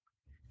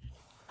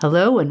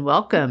Hello and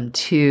welcome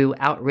to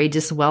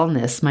Outrageous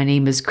Wellness. My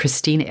name is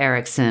Christine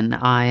Erickson.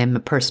 I am a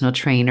personal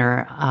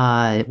trainer,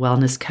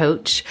 wellness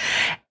coach,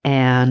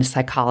 and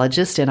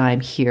psychologist, and I'm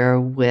here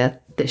with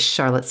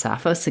Charlotte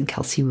Saphos and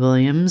Kelsey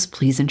Williams.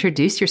 Please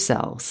introduce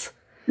yourselves.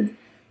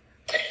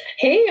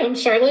 Hey, I'm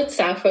Charlotte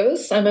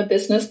Saphos. I'm a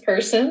business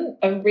person,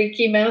 a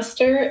Reiki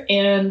master,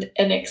 and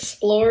an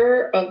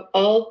explorer of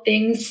all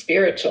things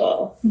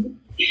spiritual.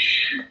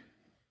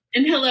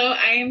 And hello,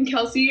 I am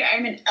Kelsey.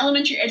 I'm an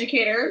elementary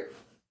educator,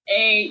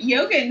 a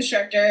yoga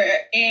instructor,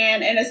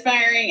 and an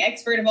aspiring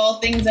expert of all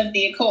things of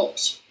the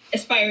occult.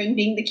 Aspiring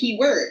being the key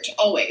word,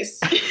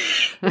 always.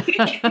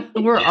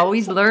 We're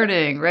always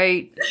learning,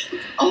 right?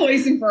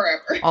 Always and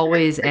forever.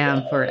 Always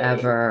and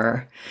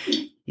forever.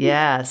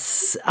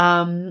 Yes.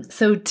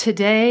 So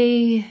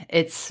today,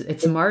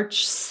 it's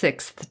March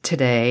 6th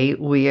today.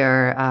 We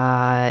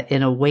are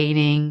in a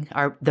waning,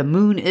 the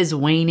moon is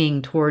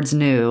waning towards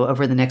new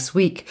over the next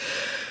week.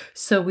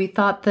 So we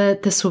thought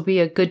that this will be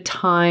a good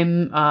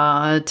time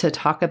to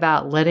talk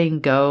about letting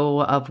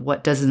go of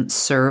what doesn't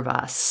serve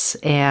us,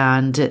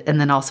 and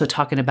then also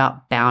talking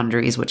about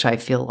boundaries, which I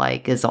feel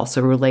like is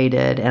also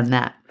related, and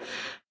that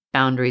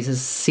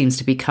boundaries seems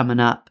to be coming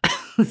up.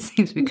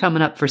 Seems to be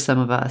coming up for some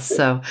of us.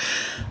 So,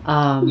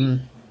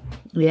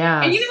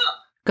 yeah. And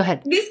go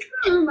ahead. This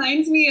kind of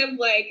reminds me of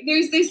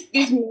there's this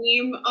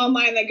meme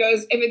online that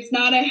goes, if it's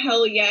not a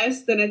hell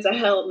yes, then it's a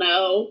hell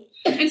no.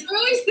 And so I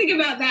always think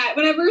about that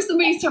whenever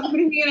somebody's talking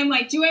to me and I'm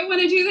like, do I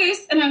want to do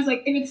this? And I was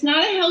like, if it's not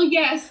a hell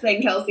yes,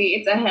 then Kelsey,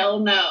 it's a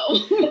hell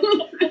no.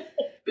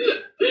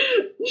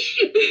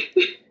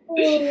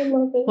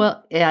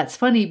 Well, yeah, it's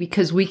funny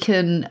because we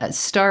can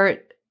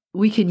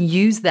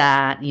use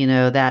that,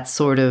 that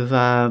sort of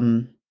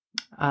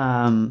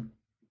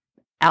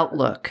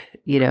outlook,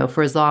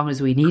 for as long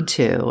as we need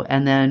to.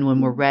 And then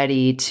when we're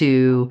ready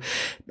to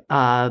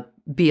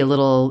be a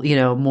little,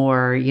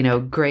 more,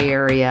 gray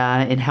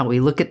area in how we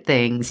look at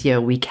things,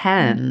 we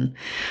can.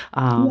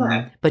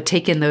 But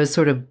taking those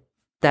sort of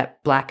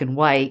that black and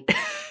white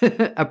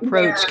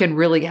approach can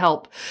really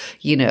help,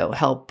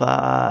 help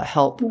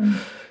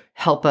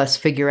us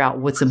figure out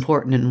what's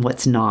important and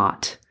what's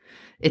not.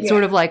 It's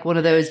sort of like one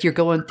of those, you're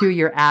going through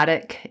your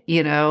attic,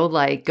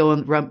 like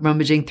going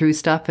rummaging through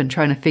stuff and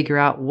trying to figure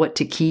out what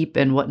to keep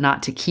and what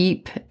not to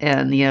keep.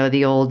 And,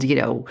 the old,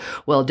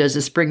 well, does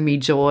this bring me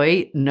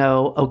joy?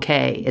 No.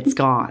 Okay. It's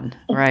gone.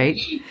 Right.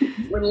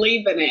 We're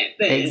leaving it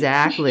then.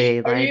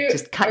 Exactly.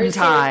 Just cutting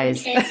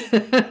ties.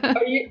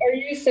 Are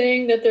you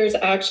saying that there's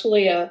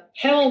actually a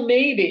hell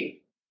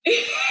maybe?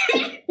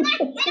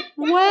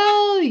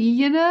 Well,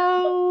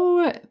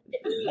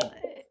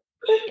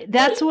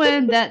 that's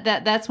when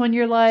that's when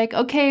you're like,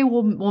 okay,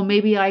 well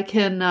maybe I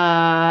can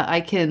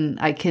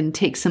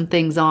take some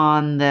things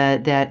on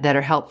that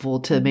are helpful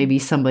to maybe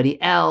somebody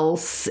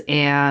else,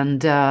 and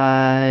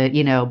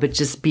but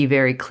just be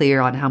very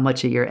clear on how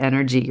much of your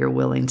energy you're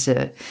willing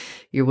to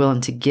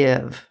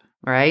give,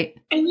 right?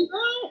 And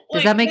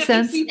does that make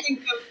sense?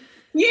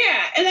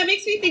 Yeah, and that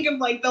makes me think of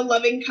the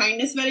loving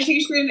kindness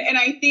meditation, and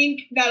I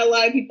think that a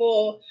lot of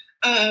people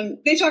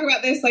they talk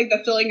about this, like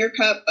the filling your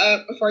cup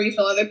up before you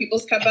fill other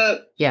people's cup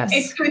up. Yes.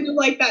 It's kind of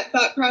like that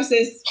thought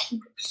process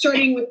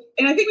starting with,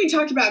 and I think we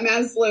talked about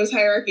Maslow's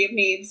hierarchy of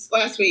needs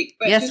last week.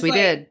 But yes, we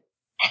did.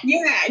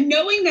 Yeah.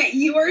 Knowing that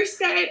you are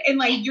set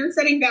and you're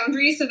setting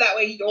boundaries so that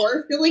way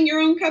you're filling your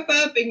own cup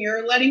up and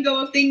you're letting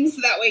go of things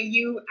so that way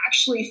you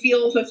actually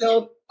feel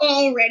fulfilled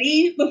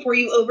already before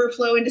you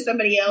overflow into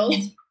somebody else.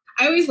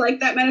 I always like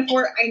that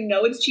metaphor. I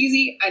know it's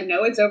cheesy. I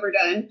know it's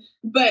overdone,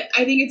 but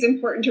I think it's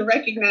important to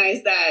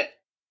recognize that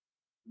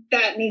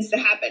needs to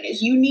happen.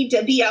 Is you need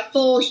to be a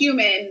full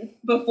human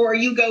before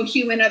you go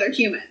human other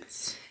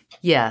humans.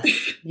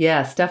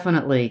 Yes,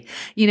 definitely.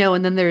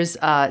 And then there's,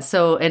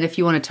 and if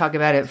you want to talk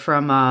about it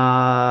from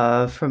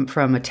a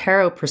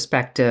tarot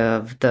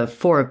perspective, the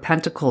Four of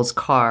Pentacles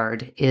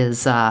card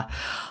is,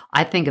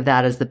 I think of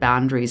that as the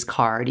boundaries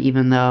card,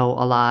 even though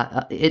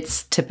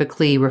it's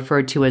typically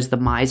referred to as the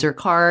miser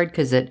card,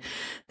 because the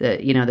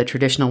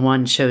traditional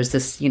one shows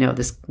this,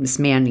 this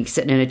man, he's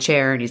sitting in a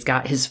chair and he's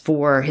got his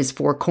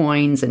four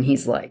coins and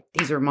he's like,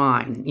 these are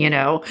mine,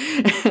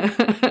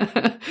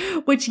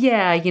 which,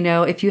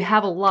 if you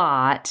have a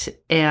lot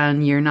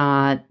and you're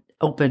not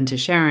open to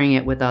sharing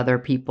it with other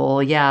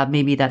people,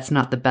 maybe that's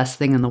not the best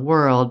thing in the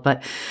world.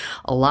 But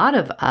a lot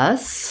of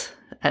us,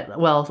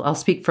 well, I'll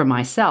speak for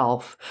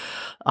myself,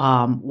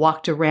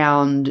 walked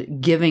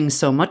around giving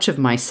so much of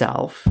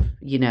myself,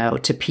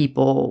 to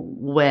people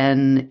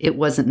when it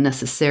wasn't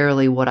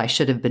necessarily what I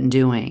should have been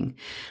doing.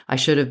 I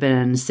should have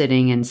been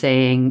sitting and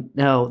saying,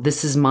 no,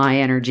 this is my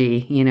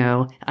energy.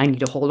 I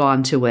need to hold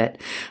on to it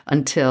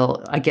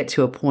until I get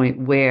to a point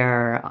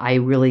where I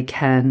really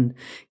can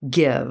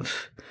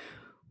give,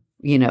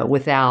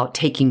 without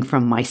taking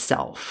from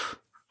myself.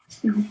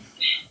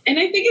 And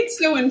I think it's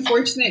so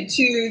unfortunate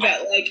too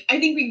that I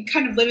think we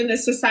kind of live in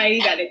this society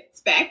that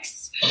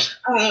expects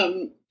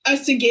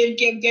us to give,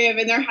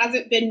 and there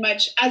hasn't been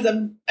much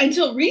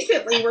until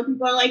recently where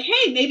people are like,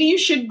 hey, maybe you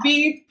should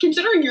be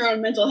considering your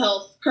own mental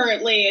health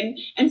currently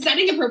and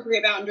setting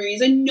appropriate boundaries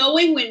and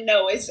knowing when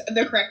no is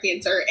the correct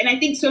answer. And I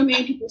think so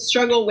many people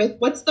struggle with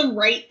what's the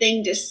right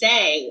thing to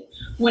say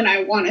when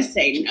I want to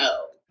say no.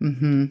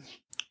 Mm-hmm.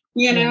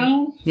 You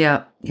know?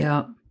 Yeah.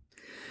 Yeah,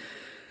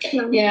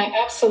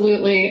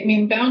 absolutely. I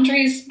mean,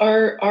 boundaries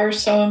are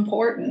so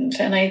important.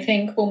 And I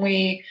think when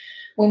we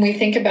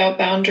think about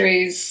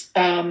boundaries,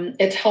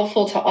 it's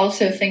helpful to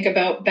also think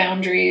about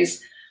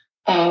boundaries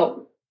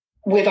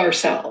with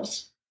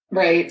ourselves,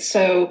 right?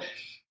 So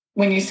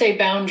when you say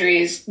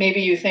boundaries,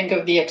 maybe you think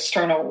of the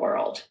external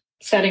world,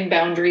 setting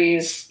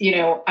boundaries,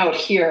 out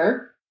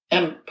here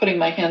and putting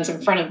my hands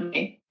in front of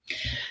me.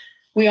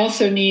 We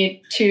also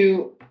need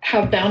to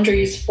have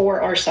boundaries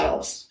for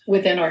ourselves,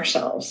 within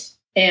ourselves.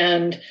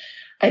 And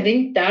I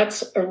think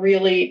that's a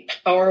really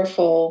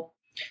powerful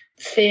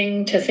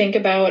thing to think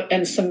about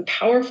and some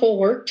powerful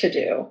work to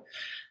do.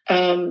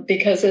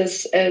 Because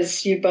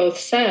as you both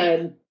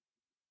said,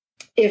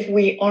 if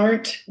we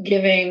aren't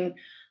giving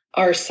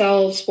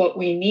ourselves what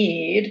we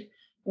need,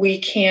 we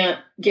can't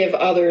give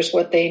others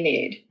what they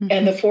need. Mm-hmm.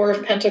 And the Four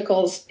of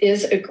Pentacles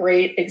is a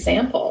great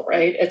example,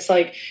 right? It's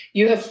like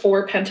you have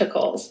 4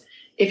 pentacles.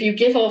 If you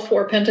give all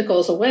 4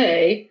 pentacles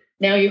away,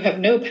 now you have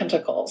no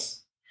pentacles.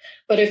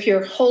 But if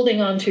you're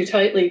holding on too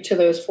tightly to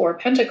those 4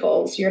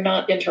 pentacles, you're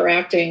not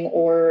interacting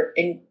or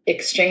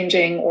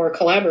exchanging or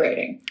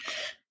collaborating.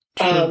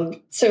 So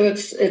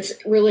it's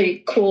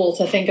really cool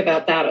to think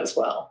about that as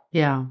well.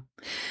 Yeah.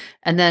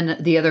 And then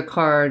the other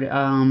card,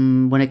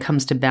 when it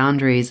comes to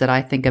boundaries that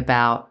I think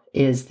about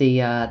is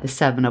the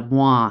 7 of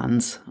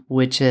Wands,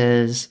 which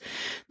is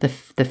the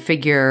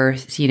figure,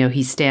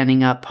 he's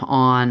standing up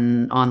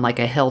on like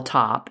a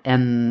hilltop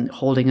and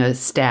holding a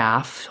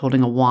staff,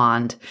 holding a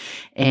wand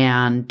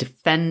and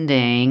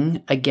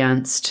defending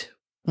against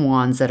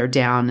wands that are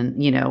down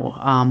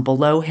and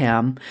below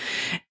him.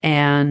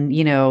 And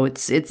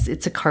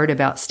it's a card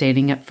about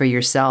standing up for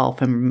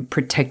yourself and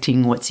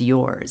protecting what's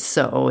yours.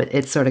 So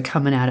it's sort of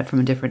coming at it from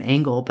a different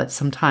angle, but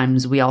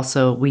sometimes we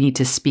need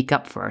to speak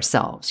up for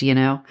ourselves,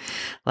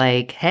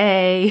 like,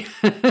 hey,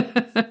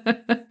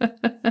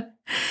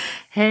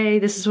 hey,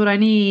 this is what I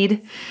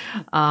need.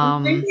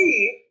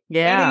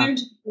 Yeah. And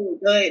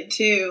good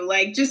too.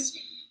 Like just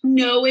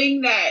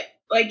knowing that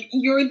like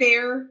you're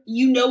there,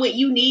 what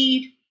you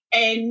need,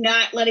 and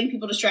not letting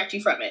people distract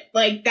you from it.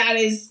 Like that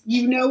is,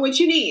 what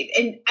you need.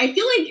 And I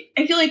feel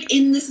like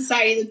in the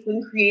society that's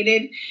been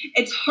created,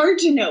 it's hard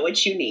to know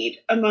what you need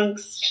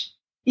amongst,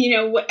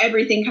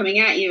 everything coming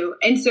at you.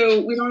 And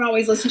so we don't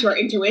always listen to our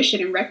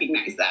intuition and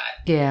recognize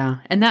that. Yeah.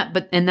 And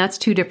that's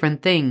 2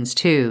 different things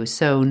too.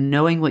 So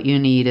knowing what you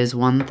need is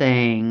one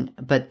thing,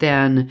 but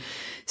then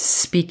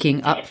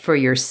speaking up for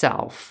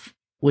yourself,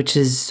 which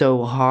is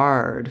so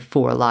hard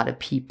for a lot of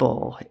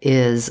people,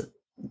 is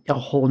a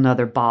whole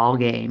nother ball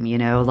game,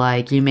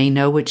 like you may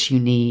know what you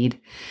need,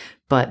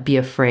 but be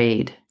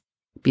afraid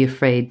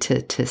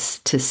to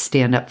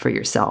stand up for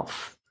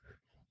yourself.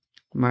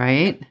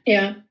 Right?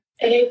 Yeah.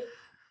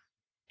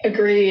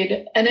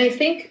 Agreed. And I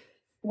think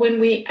when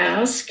we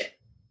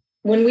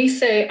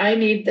say, I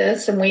need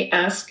this, and we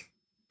ask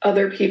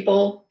other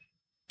people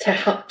to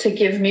help, to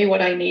give me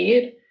what I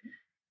need,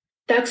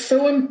 that's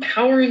so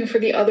empowering for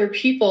the other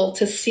people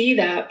to see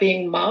that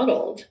being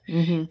modeled.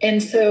 Mm-hmm.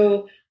 And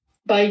so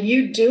by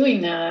you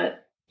doing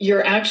that,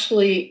 you're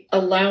actually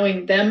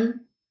allowing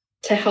them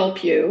to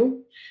help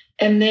you.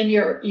 And then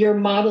you're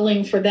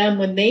modeling for them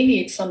when they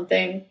need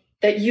something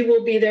that you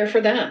will be there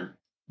for them.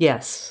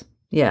 Yes.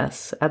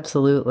 Yes,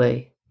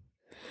 absolutely.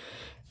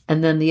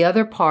 And then the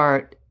other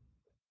part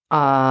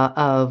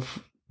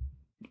of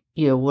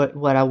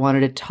what I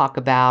wanted to talk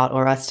about,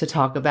 or us to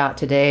talk about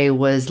today,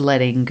 was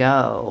letting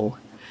go.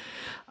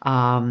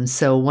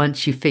 So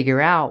once you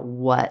figure out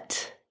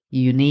what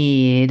you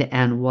need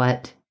and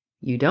what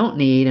you don't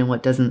need and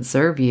what doesn't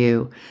serve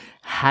you,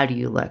 how do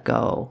you let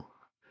go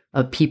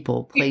of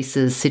people,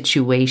 places,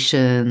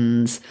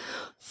 situations,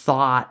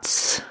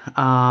 thoughts?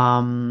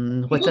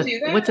 What's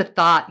a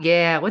thought?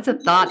 Yeah. What's a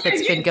thought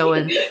that's been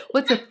going?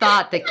 What's a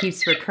thought that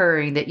keeps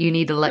recurring that you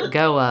need to let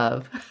go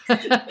of? Oh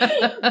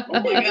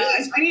my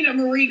gosh. I need a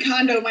Marie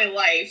Kondo my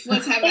life.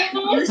 Let's have that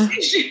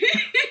conversation.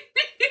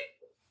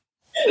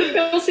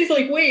 Kelsey's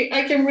like, wait,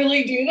 I can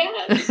really do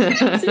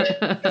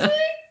that?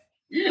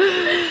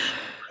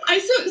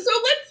 So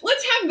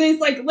let's have this,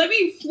 like, let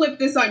me flip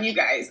this on you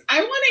guys.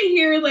 I want to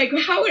hear, like,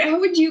 how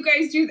would you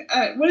guys do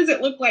what does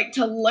it look like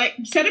to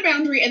set a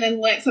boundary and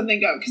then let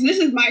something go? Because this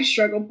is my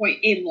struggle point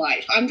in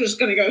life. I'm just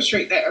going to go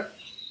straight there.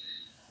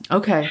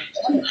 Okay.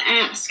 I'm going to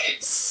ask.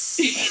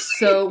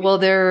 So, well,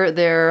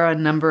 there are a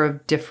number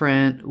of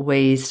different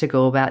ways to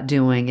go about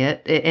doing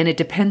it, and it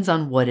depends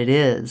on what it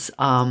is.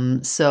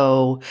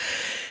 So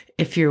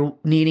if you're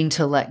needing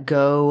to let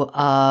go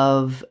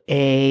of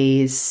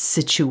a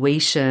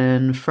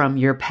situation from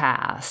your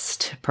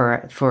past,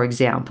 for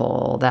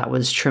example, that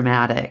was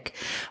traumatic,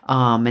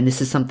 and this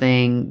is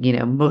something, you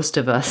know, most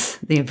of us,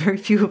 very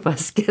few of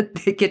us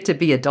get to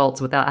be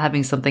adults without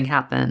having something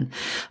happen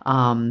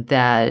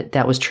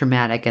that was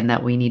traumatic and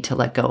that we need to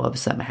let go of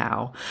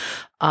somehow.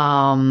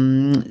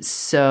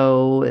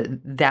 So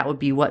that would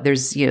be what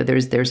there's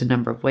a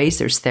number of ways.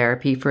 There's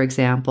therapy, for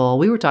example.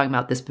 We were talking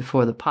about this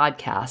before the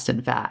podcast,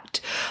 in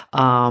fact,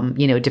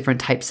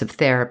 different types of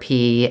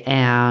therapy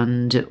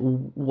and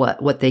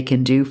what they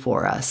can do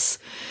for us.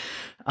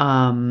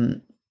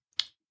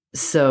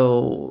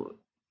 So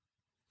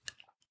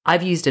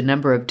I've used a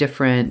number of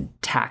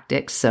different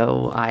tactics.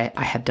 So I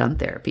have done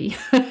therapy.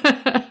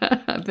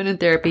 I've been in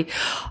therapy.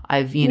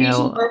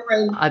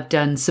 I've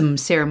done some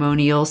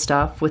ceremonial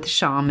stuff with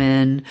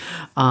shaman.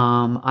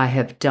 I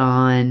have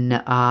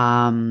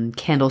done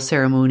candle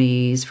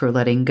ceremonies for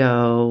letting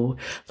go,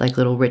 like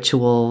little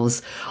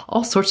rituals,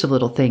 all sorts of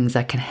little things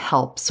that can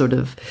help sort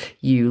of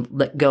you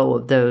let go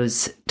of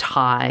those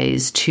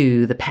ties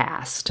to the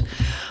past.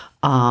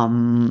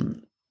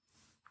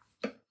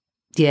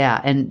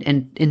 Yeah. And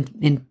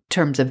in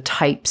terms of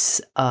types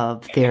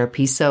of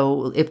therapy.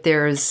 So if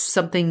there's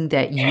something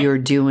that you're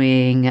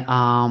doing,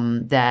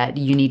 that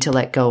you need to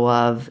let go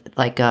of,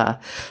 like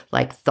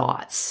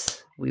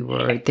thoughts, we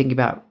were thinking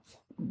about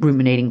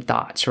ruminating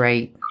thoughts,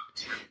 right?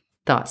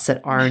 Thoughts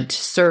that aren't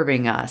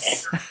serving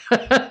us,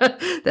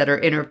 that are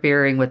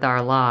interfering with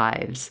our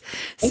lives.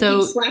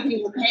 So slapping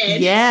your head.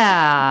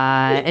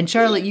 Yeah. And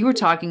Charlotte, you were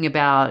talking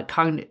about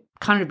cognitive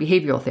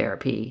behavioral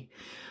therapy.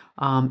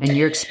 And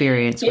your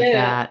experience with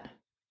that.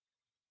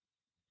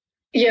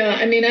 Yeah,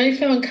 I mean, I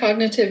found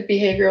cognitive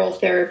behavioral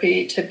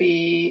therapy to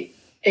be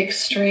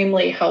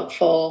extremely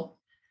helpful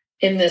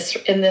in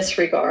this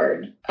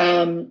regard.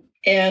 And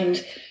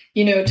to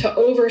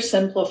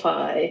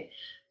oversimplify,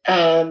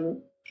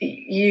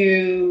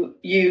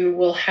 you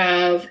will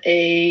have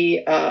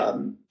a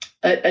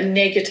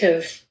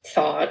negative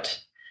thought,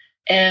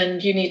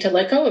 and you need to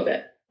let go of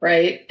it.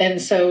 Right.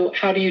 And so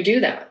how do you do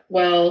that?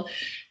 Well,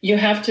 you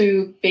have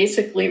to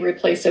basically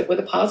replace it with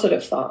a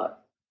positive thought.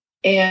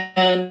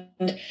 And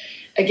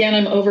again,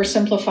 I'm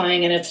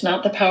oversimplifying, and it's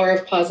not the power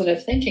of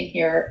positive thinking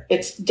here.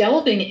 It's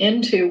delving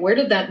into, where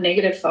did that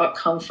negative thought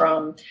come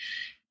from?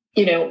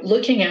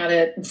 Looking at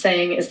it and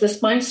saying, is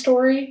this my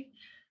story?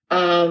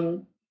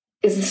 Is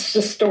this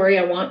the story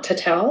I want to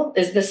tell?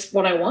 Is this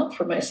what I want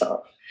for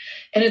myself?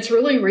 And it's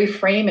really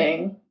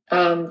reframing,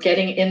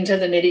 getting into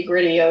the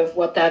nitty-gritty of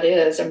what that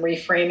is and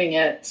reframing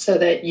it so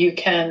that you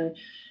can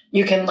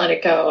let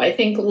it go. I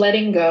think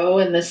letting go,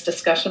 and this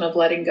discussion of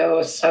letting go,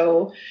 is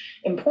so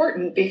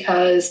important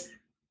because,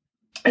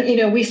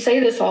 we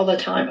say this all the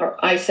time, or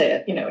I say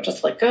it,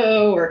 just let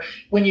go. Or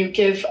when you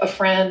give a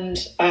friend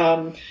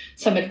some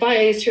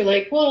advice, you're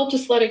like, well,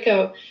 just let it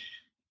go.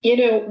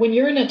 When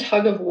you're in a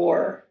tug of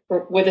war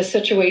with a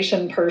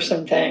situation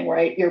person thing,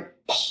 right? You're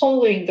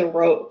pulling the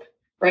rope,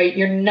 right?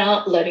 You're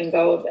not letting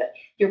go of it.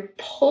 You're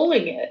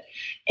pulling it.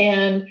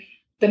 And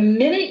the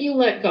minute you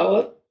let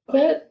go of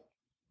it,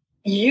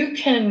 you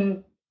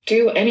can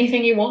do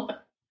anything you want.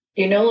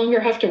 You no longer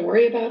have to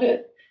worry about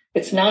it.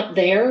 It's not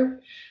there.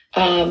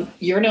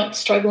 You're not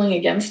struggling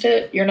against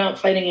it. You're not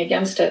fighting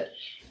against it.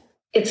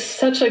 It's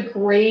such a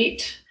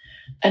great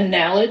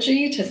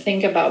analogy to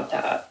think about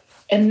that.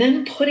 And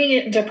then putting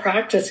it into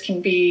practice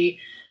can be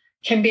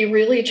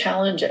really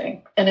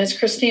challenging. And as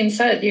Christine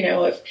said,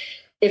 if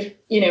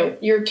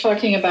you're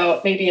talking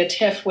about maybe a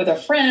tiff with a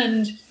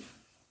friend,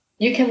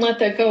 you can let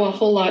that go a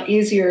whole lot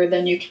easier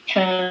than you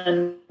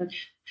can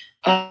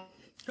by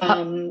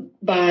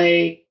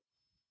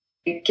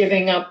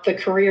giving up the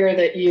career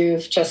that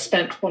you've just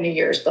spent 20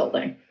 years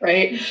building,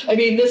 right? I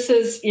mean, this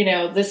is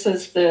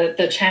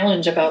the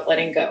challenge about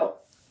letting go.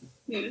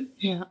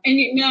 Yeah.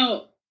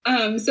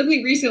 And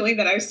something recently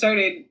that I've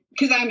started,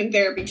 because I'm in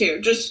therapy too,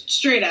 just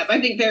straight up, I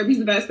think therapy is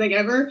the best thing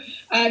ever.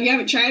 If you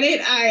haven't tried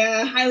it,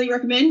 I highly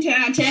recommend.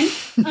 10 out of 10.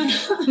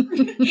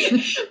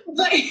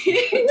 But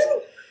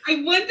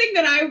one thing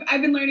that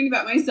I've been learning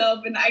about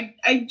myself, and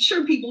I'm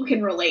sure people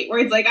can relate, where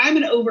it's like I'm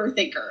an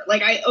overthinker.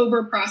 Like I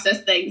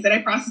overprocess things, and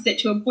I process it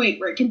to a point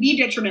where it can be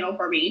detrimental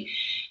for me.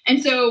 And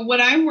so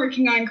what I'm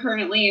working on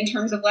currently in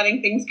terms of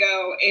letting things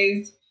go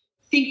is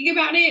thinking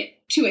about it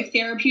to a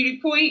therapeutic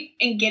point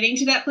and getting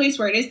to that place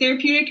where it is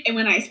therapeutic. And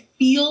when I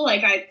feel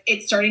like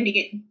it's starting to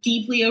get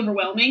deeply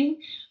overwhelming,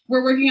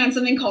 we're working on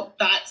something called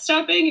thought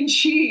stopping. And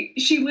she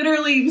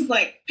literally was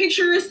like,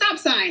 picture a stop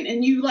sign,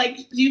 and you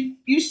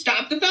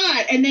stop the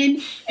thought and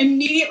then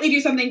immediately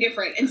do something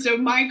different. And so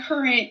my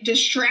current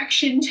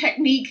distraction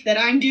technique that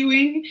I'm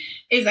doing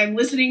is I'm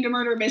listening to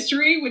murder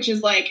mystery, which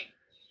is like,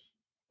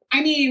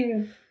 I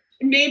mean,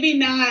 maybe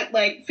not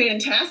like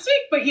fantastic,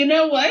 but you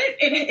know what?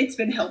 It's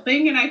been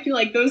helping. And I feel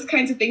like those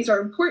kinds of things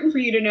are important for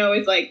you to know,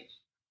 is like,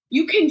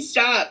 you can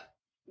stop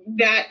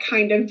that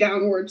kind of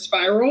downward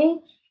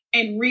spiral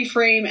and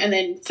reframe and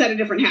then set a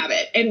different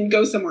habit and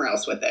go somewhere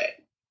else with it.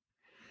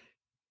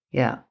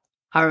 Yeah.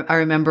 I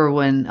remember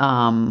when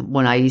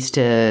I used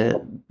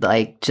to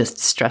like just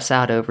stress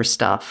out over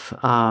stuff.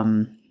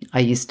 I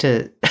used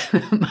to,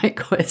 my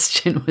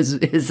question was,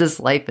 is this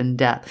life and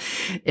death?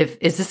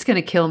 Is this going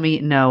to kill me?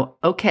 No.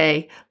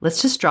 Okay.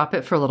 Let's just drop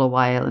it for a little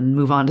while and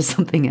move on to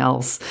something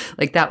else.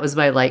 Like that was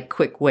my like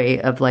quick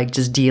way of like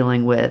just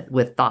dealing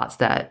with thoughts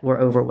that were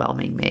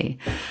overwhelming me.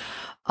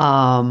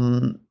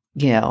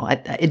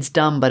 It's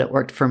dumb, but it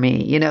worked for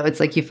me. It's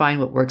like you find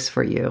what works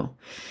for you.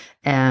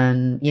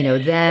 And,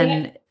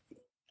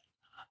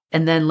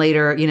 and then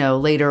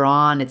later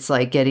on, it's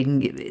like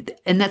and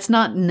that's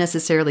not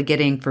necessarily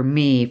getting for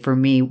me,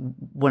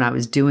 when I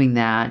was doing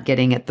that,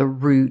 getting at the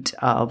root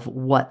of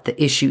what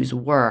the issues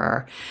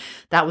were.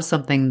 That was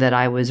something that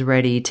I was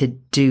ready to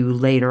do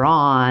later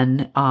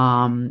on,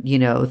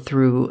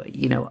 through,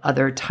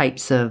 other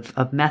types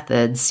of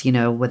methods,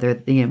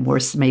 whether, more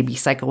maybe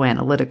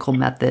psychoanalytical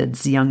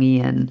methods,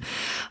 Jungian,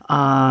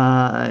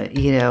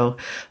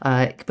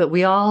 but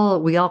we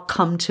all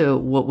come to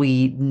what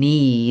we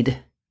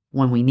need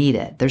when we need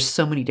it. There's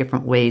so many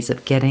different ways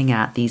of getting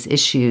at these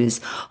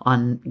issues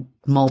on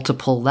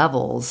multiple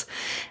levels.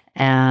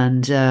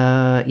 And,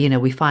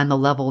 we find the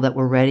level that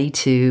we're ready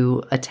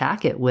to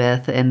attack it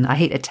with. And I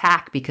hate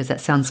attack because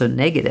that sounds so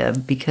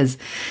negative, because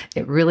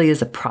it really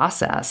is a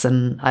process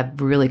and I've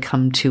really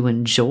come to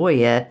enjoy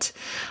it.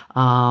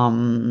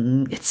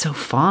 It's so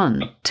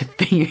fun to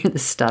figure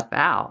this stuff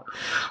out,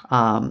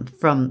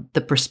 from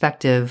the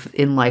perspective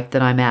in life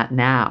that I'm at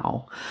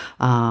now.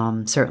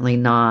 Certainly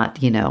not,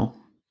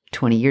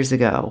 20 years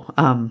ago.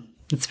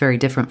 It's very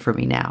different for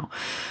me now.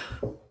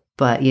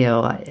 But,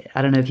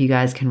 I don't know if you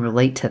guys can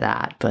relate to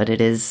that, but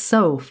it is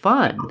so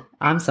fun.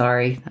 I'm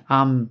sorry.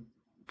 I'm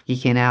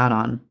geeking out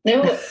on.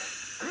 No,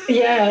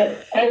 yeah,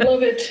 I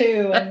love it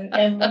too.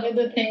 And one of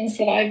the things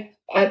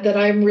that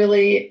I'm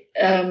really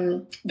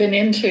been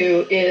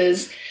into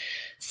is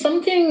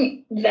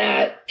something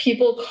that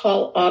people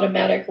call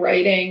automatic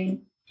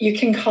writing. You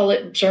can call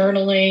it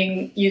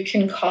journaling. You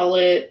can call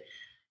it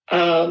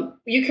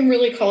you can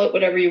really call it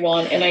whatever you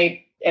want. And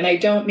I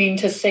don't mean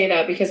to say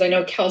that because I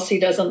know Kelsey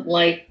doesn't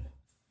like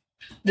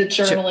the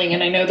journaling.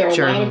 And I know there are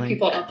a lot of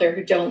people out there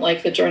who don't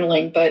like the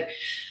journaling, but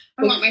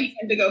I want my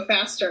hand to go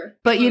faster.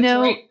 But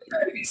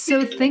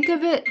so think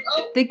of it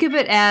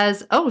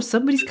as,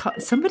 somebody's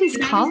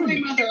calling me.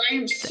 My mother. I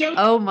am so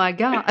Oh my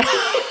God.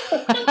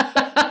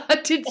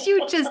 Did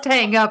you just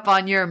hang up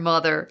on your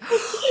mother?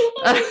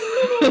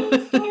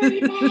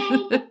 Sorry,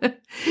 Mom.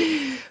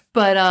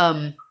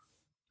 But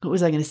what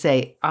was I going to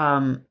say?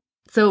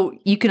 So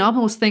you can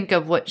almost think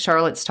of what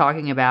Charlotte's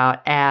talking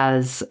about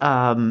as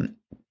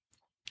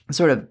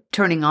sort of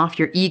turning off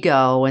your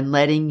ego and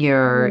letting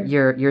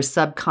your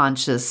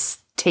subconscious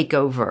take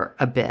over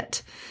a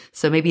bit.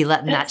 So maybe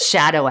letting that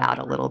shadow out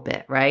a little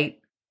bit, right?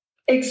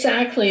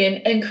 Exactly.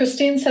 And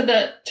Christine said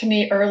that to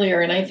me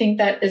earlier, and I think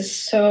that is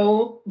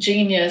so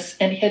genius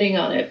and hitting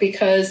on it,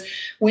 because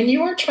when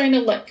you are trying to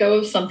let go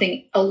of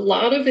something, a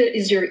lot of it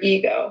is your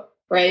ego.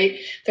 Right?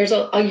 There's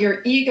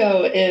your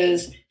ego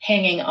is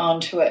hanging on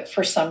to it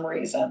for some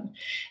reason.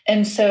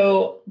 And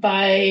so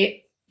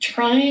by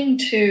trying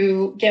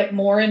to get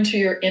more into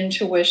your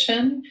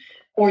intuition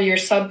or your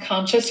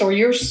subconscious or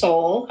your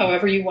soul,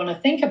 however you want to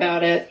think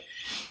about it,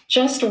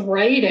 just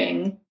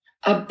writing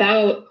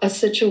about a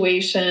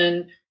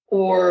situation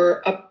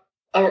or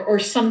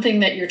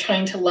something that you're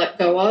trying to let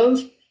go of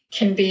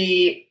can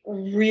be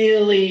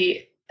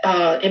really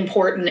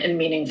important and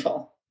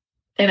meaningful.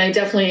 And I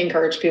definitely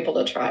encourage people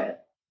to try it.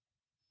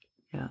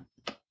 Yeah.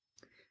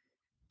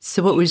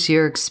 So what was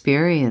your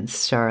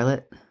experience,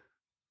 Charlotte?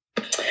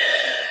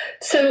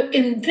 So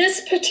in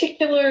this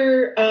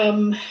particular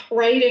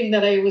writing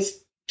that I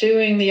was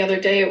doing the other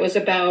day, it was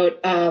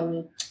about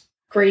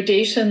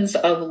gradations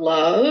of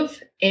love.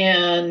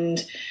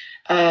 And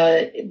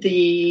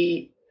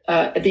the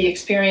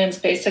experience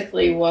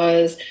basically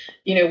was,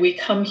 we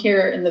come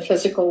here in the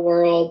physical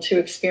world to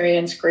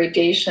experience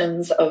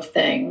gradations of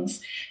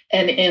things.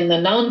 And in the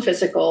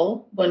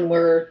non-physical, when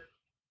we're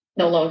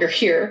no longer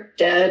here,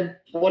 dead,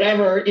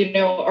 whatever,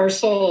 our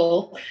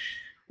soul,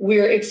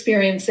 we're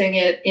experiencing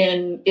it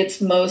in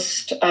its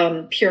most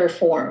pure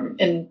form,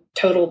 in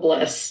total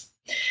bliss.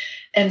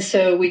 And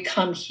so we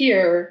come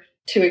here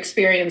to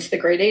experience the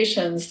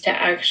gradations to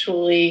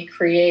actually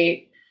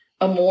create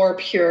a more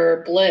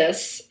pure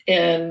bliss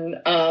in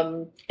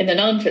the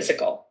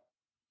non-physical.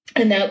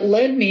 And that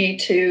led me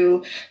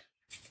to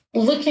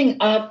looking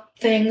up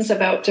things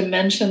about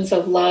dimensions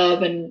of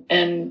love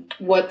and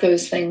what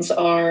those things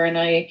are. And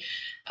I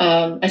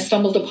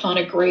stumbled upon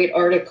a great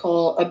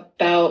article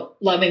about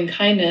loving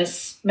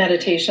kindness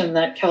meditation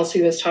that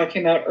Kelsey was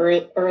talking about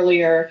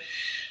earlier.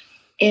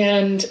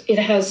 And it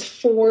has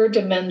 4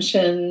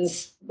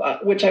 dimensions,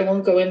 which I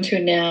won't go into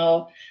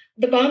now.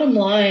 The bottom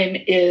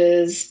line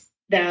is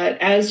that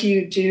as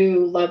you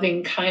do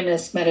loving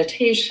kindness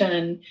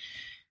meditation,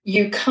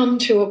 you come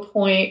to a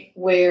point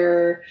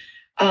where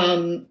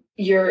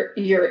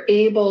you're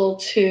able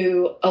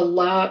to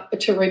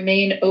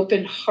remain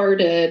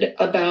open-hearted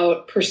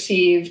about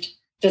perceived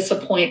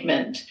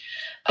disappointment,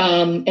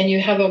 And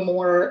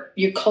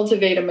you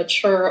cultivate a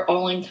mature,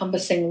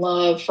 all-encompassing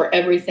love for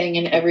everything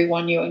and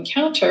everyone you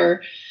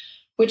encounter,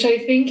 which I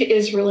think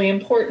is really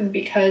important,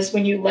 because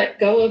when you let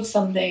go of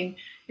something,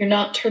 you're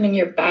not turning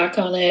your back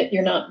on it.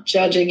 You're not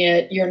judging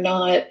it. You're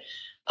not,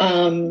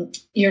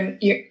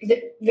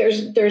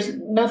 there's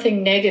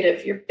nothing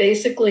negative. You're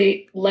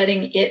basically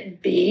letting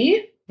it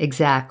be.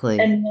 Exactly.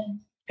 And then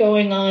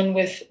going on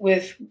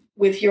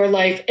with your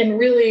life, and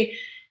really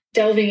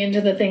delving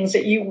into the things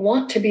that you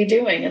want to be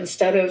doing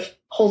instead of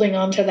holding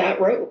on to that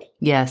rope.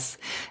 Yes.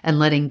 And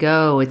letting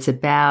go, it's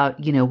about,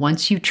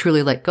 once you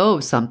truly let go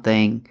of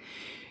something,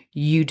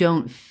 you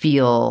don't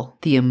feel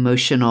the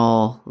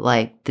emotional,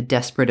 like the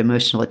desperate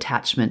emotional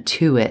attachment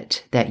to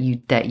it that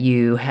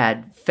you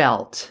had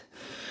felt.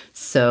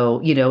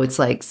 So, it's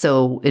like,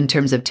 so in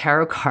terms of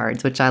tarot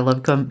cards, which I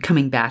love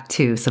coming back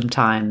to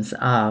sometimes,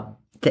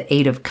 the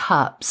Eight of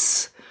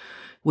Cups,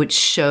 which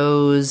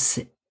shows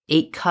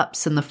 8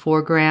 cups in the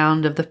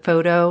foreground of the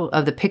picture,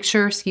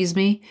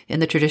 in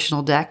the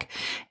traditional deck,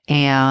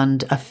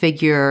 and a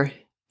figure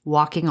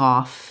walking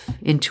off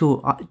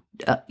into,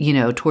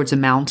 towards a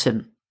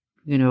mountain,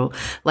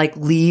 like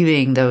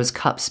leaving those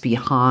cups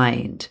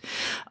behind,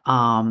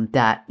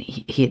 that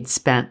he had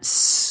spent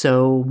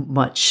so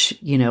much,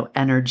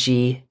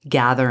 energy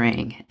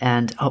gathering,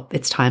 and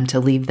it's time to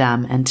leave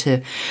them and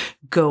to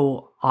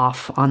go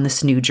off on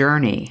this new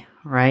journey.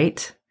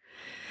 Right.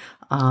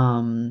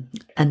 And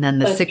then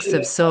the Six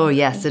of Swords.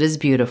 Yes, it is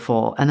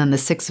beautiful. And then the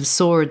Six of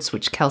Swords,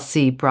 which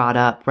Kelsey brought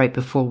up right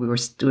before we were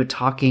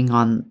talking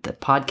on the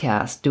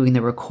podcast, doing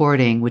the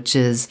recording, which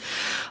is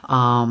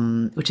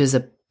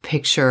a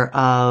picture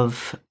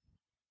of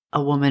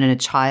a woman and a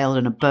child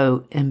in a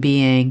boat, and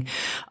being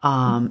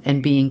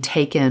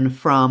taken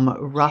from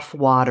rough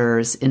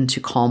waters into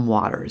calm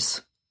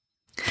waters.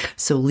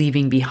 So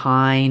leaving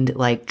behind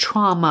like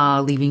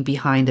trauma, leaving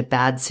behind a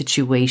bad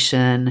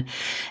situation,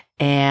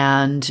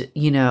 and,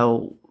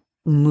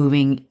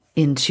 moving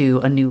into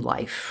a new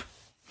life.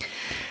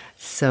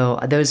 So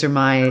those are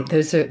my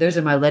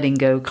letting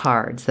go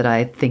cards that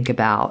I think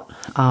about,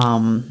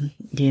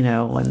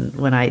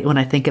 when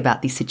I think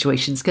about these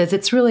situations, because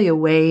it's really a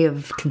way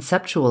of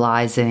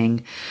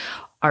conceptualizing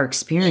our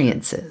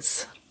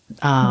experiences.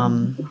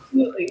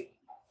 Absolutely.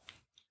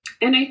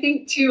 And I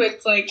think too,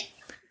 it's like,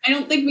 I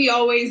don't think we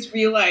always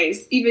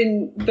realize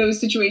even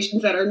those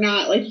situations that are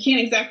not like, you can't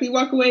exactly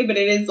walk away, but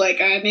it is like,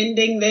 I'm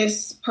ending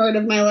this part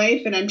of my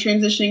life and I'm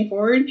transitioning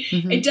forward.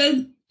 Mm-hmm. It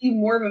does be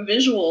more of a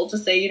visual to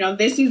say,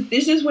 this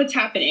is what's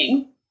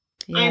happening.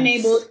 Yes. I'm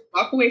able to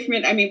walk away from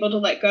it. I'm able to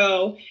let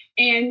go.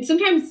 And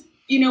sometimes,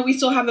 we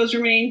still have those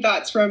remaining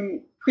thoughts from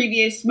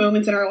previous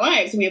moments in our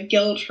lives, and we have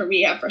guilt, or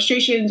we have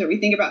frustrations, or we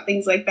think about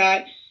things like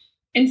that.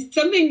 And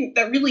something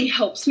that really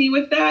helps me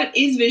with that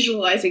is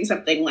visualizing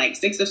something like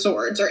Six of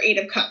Swords or Eight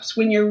of Cups,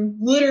 when you're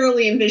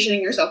literally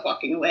envisioning yourself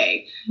walking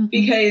away, mm-hmm.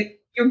 because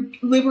you're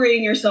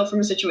liberating yourself from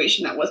a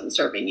situation that wasn't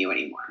serving you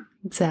anymore.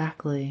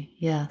 Exactly.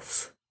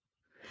 Yes.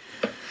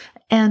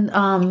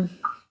 And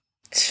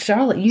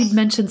Charlotte, you'd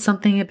mentioned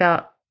something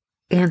about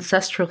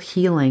ancestral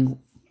healing.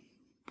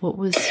 What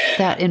was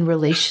that in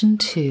relation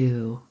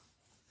to?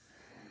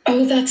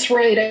 Oh, that's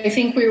right. I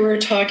think we were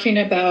talking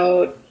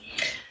about,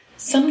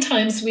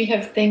 sometimes we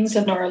have things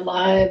in our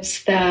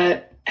lives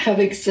that have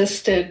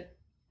existed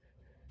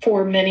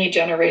for many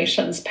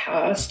generations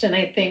past. And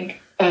I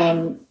think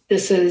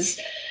this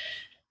is,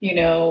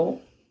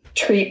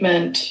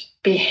 treatment,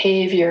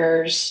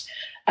 behaviors.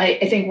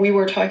 I think we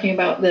were talking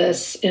about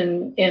this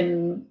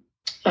in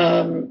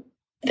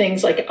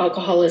things like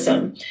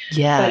alcoholism.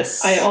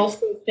 Yes. But I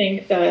also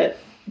think that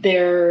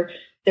there's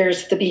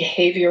the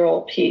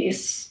behavioral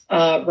piece,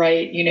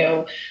 right?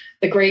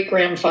 The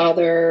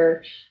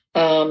great-grandfather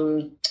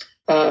went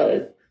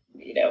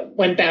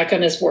back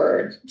on his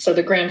word. So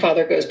the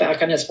grandfather goes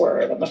back on his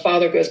word, and the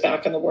father goes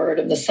back on the word,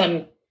 and the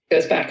son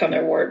goes back on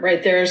their word,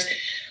 right? There's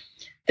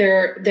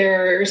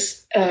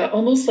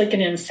almost like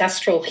an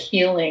ancestral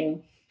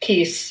healing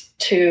piece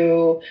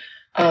to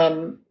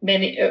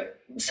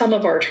some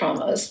of our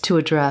traumas to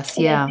address.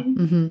 Yeah.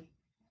 Mm-hmm.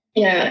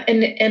 Yeah.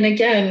 And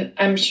again,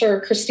 I'm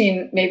sure,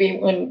 Christine, maybe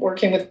when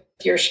working with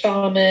your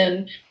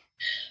shaman,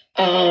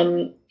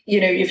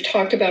 you've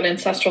talked about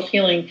ancestral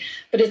healing,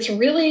 but it's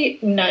really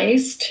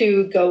nice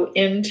to go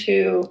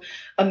into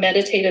a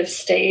meditative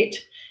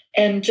state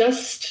and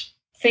just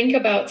think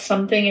about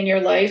something in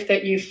your life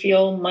that you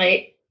feel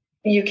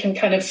you can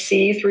kind of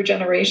see through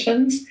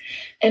generations,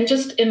 and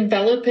just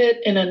envelop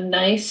it in a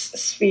nice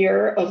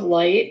sphere of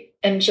light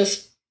and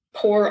just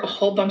pour a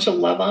whole bunch of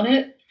love on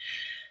it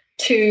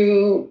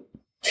to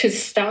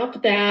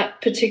stop that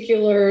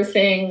particular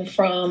thing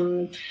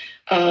from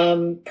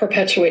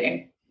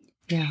perpetuating.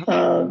 Yeah.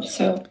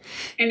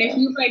 And if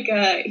you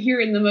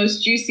hearing the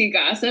most juicy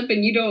gossip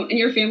and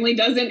your family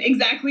doesn't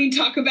exactly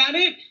talk about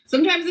it,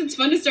 sometimes it's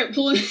fun to start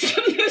pulling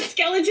some of those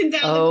skeletons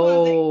out of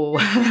the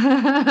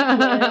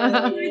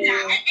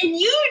closet. And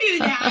you do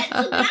that.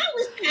 So that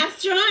was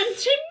passed on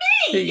to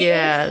me.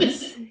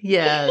 Yes.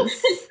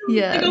 Yes.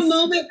 Yes. Like a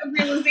moment of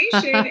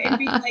realization and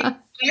being like,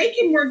 I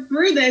can work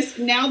through this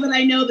now that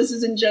I know this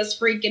isn't just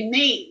freaking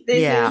me.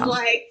 This is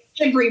like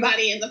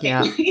everybody in the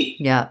family.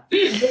 Yeah.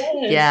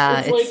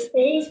 Yes, it's like,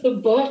 close the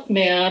book,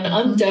 man.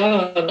 I'm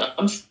done.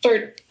 I'm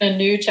starting a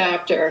new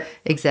chapter.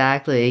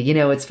 Exactly. You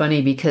know, it's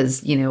funny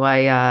because, you know,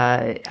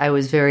 I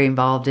was very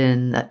involved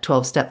in that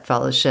 12-step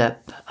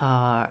fellowship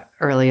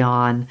early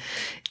on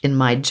in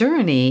my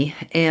journey.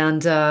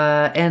 And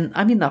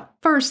I mean, the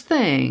first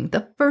thing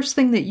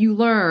that you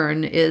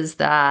learn is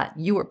that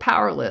you are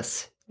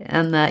powerless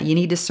and that you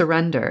need to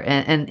surrender.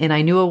 And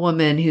I knew a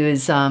woman who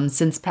has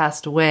since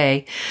passed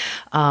away,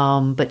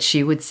 but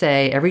she would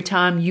say, every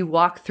time you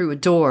walk through a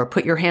door,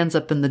 put your hands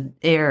up in the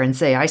air and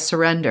say, I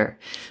surrender,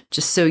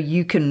 just so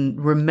you can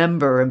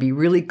remember and be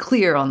really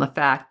clear on the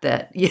fact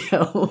that, you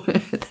know,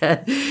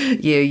 that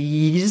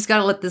you just got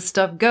to let this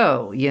stuff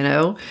go, you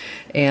know?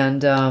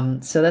 And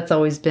so that's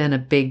always been a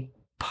big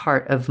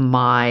part of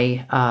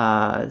my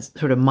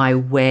sort of my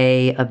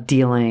way of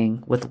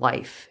dealing with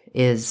life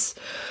is,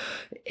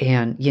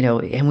 and, you know,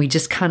 and we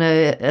just kind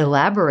of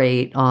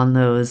elaborate on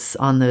those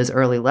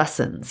early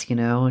lessons, you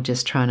know,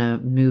 just trying to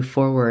move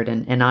forward.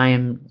 And I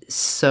am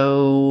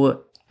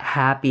so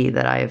happy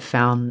that I have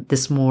found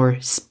this more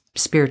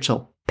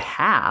spiritual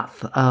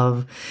path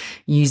of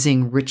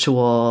using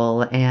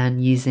ritual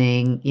and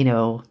using, you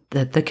know,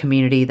 the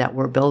community that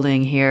we're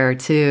building here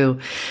to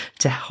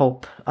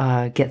help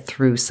get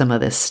through some of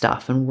this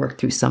stuff and work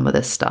through some of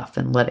this stuff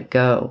and let it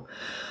go.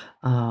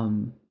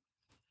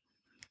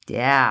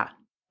 Yeah.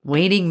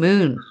 Waning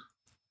moon.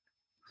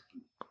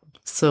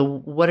 So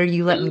what are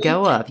you letting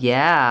go of?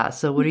 Yeah.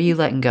 So what are you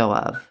letting go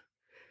of?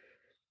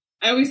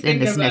 I always think in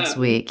this of next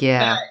week.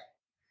 Yeah. That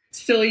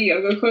silly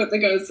yoga quote that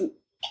goes,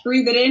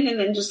 breathe it in and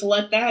then just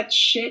let that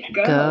shit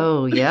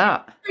go.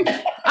 Yeah.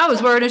 I was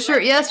wearing a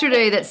shirt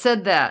yesterday that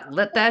said that.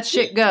 Let that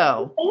shit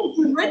go.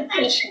 Let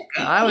that shit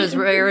go. I was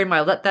wearing my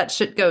Let That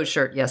Shit Go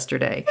shirt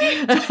yesterday.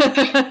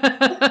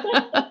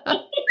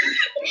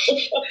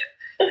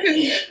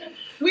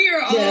 We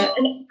are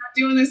all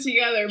doing this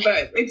together,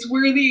 but it's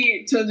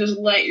worthy to just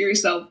let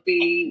yourself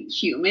be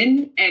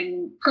human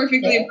and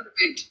perfectly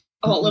perfect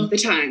all of the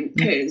time,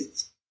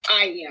 because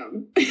I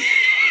am.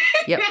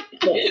 Yep.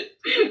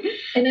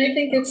 And I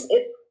think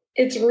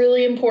it's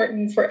really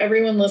important for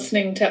everyone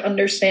listening to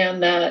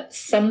understand that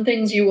some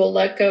things you will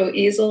let go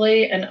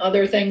easily and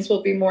other things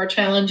will be more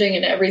challenging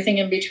and everything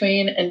in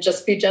between, and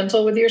just be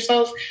gentle with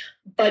yourself,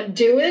 but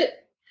do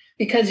it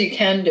because you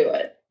can do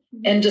it.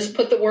 And just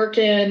put the work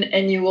in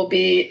and you will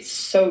be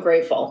so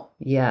grateful.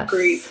 Yes.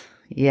 Agreed.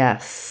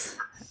 Yes.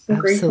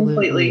 Agree Absolutely.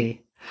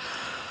 Completely.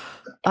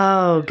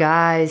 Oh,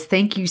 guys,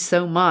 thank you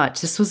so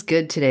much. This was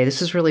good today.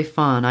 This was really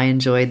fun. I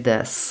enjoyed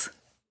this.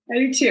 I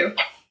do too.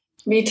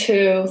 Me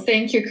too.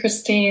 Thank you,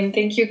 Christine.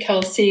 Thank you,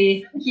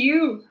 Kelsey. Thank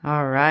you.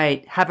 All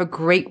right. Have a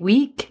great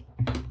week.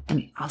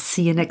 And I'll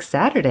see you next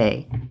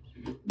Saturday.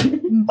 Bye.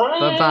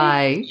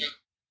 Bye-bye.